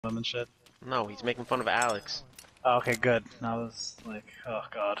them and shit? No, he's making fun of Alex. Oh, okay, good. I was like, oh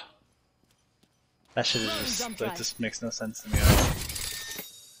god. That shit is just, that just makes no sense to me at all.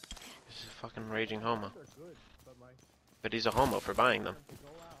 He's a fucking raging homo. But he's a homo for buying them.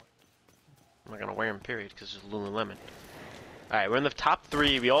 I'm not gonna wear him, period, because it's Lululemon. Alright, we're in the top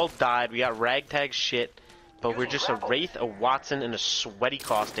 3. We all died. We got ragtag shit. But we're just a Wraith, a Watson, and a sweaty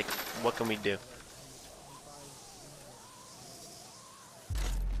Caustic. What can we do?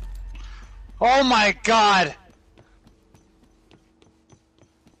 Oh my god!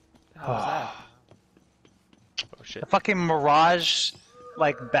 How was that? Oh shit. The fucking Mirage,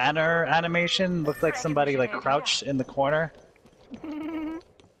 like, banner animation looked like somebody, like, crouched in the corner.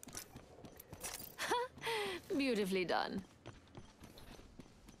 Beautifully done.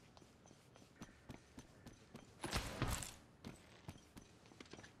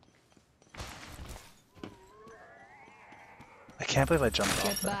 I can't believe I jumped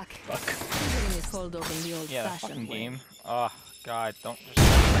Get off that. back. Fuck. Getting this hold open the Yeah, that old-fashioned fucking way. game. Oh, God, don't just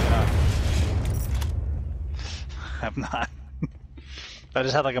bring it up. I'm not. I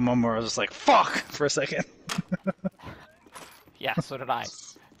just had like a moment where I was just like, fuck! For a second. Yeah, so did I.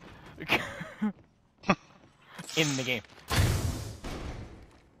 In the game.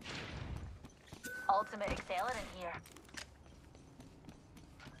 Ultimate Accelerant here.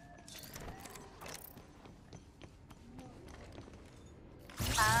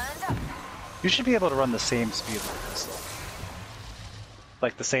 And up. You should be able to run the same speed with this.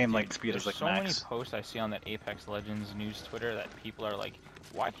 Like the same like speed There's as like so max. many posts I see on that Apex Legends news Twitter that people are like,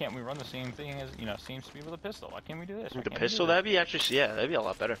 why can't we run the same thing as, you know, same speed with a pistol? Why can't we do this? Why The can't we do pistol, this? that'd be actually, yeah, that'd be a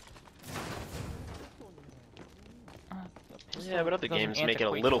lot better. The pistol Yeah, but other doesn't games make it a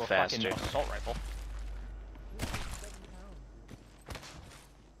antiquate little to fucking faster. assault rifle.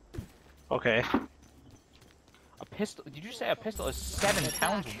 Okay. A pistol? Did you say a pistol is 7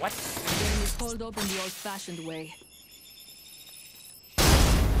 pounds? What? Getting this hold open the old-fashioned way.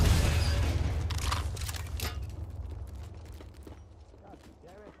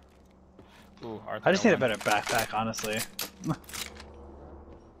 Ooh, Arthur I just need a won. better backpack, honestly. I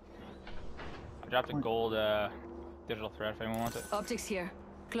dropped a gold digital thread if anyone wants it. Optics here.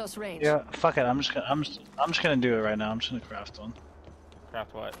 Close range. Yeah, fuck it. I'm just gonna do it right now. I'm just gonna craft one.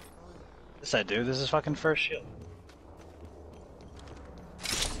 Craft what? Yes, I do. This is fucking first shield.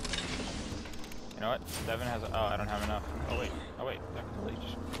 You know what? Devin has. Oh, I don't have enough. Oh wait. Oh wait. That can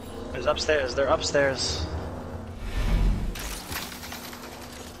bleach. There's upstairs. They're upstairs.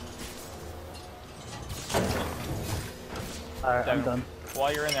 Alright, I'm Devin, done.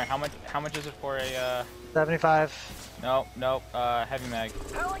 While you're in there, how much is it for a 75. no, heavy mag.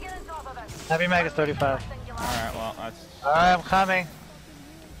 Hooligan on top of it. Heavy mag is 35. Alright, well, that's Alright, I'm coming.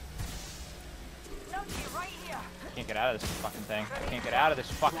 Numpty right here. I can't get out of this fucking thing. I can't get out of this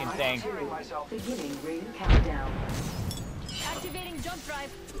fucking thing. Beginning ring countdown. Activating jump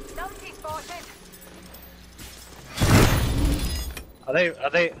drive. Numpty spotted. Are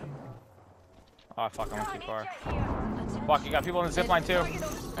they? Oh fuck, I went too far. Ninja here. Fuck, you got people in the zipline too.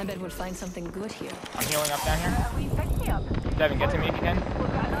 I bet we'll find something good here. I'm healing up down here. We picked me up. Devin, get to me if you can.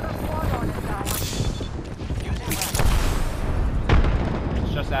 We've got another squad on this guy.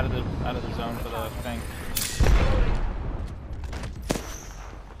 It's just out of the zone for the thing.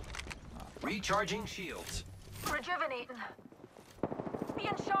 Recharging shields. Rejuvenating.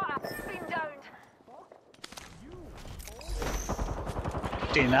 Being shot at. Being downed.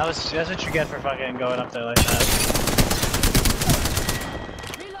 Dean, that's what you get for fucking going up there like that.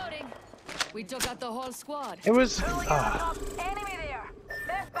 Reloading. We took out the whole squad. It was. Hooligan on top. Enemy there.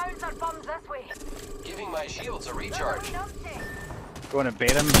 Best bouncer bums this way. Giving my shields a recharge. Numpty. You want to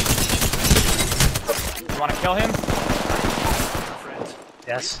bait him? You wanna kill him? Friend.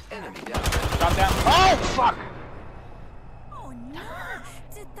 Yes. Enemy down. Drop down. Oh fuck! Oh no!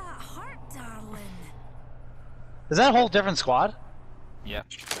 Did that hurt, darling? Is that a whole different squad? Yeah.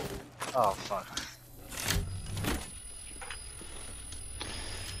 Oh fuck.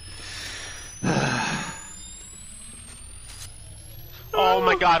 Oh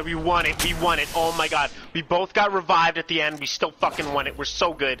my god, we won it, we won it, oh my god. We both got revived at the end, we still fucking won it. We're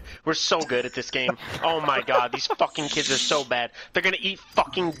so good. We're so good at this game. Oh my god, these fucking kids are so bad. They're gonna eat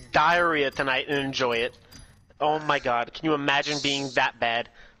fucking diarrhea tonight and enjoy it. Oh my god, can you imagine being that bad?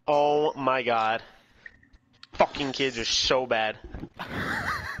 Oh my god. Fucking kids are so bad.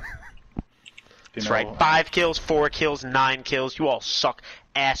 That's right, 5 kills, 4 kills, 9 kills. You all suck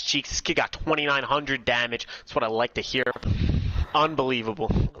ass cheeks. This kid got 2,900 damage. That's what I like to hear.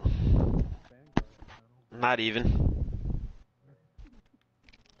 Unbelievable. Not even.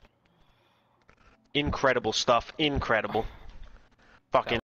 Incredible stuff. Incredible. Fucking.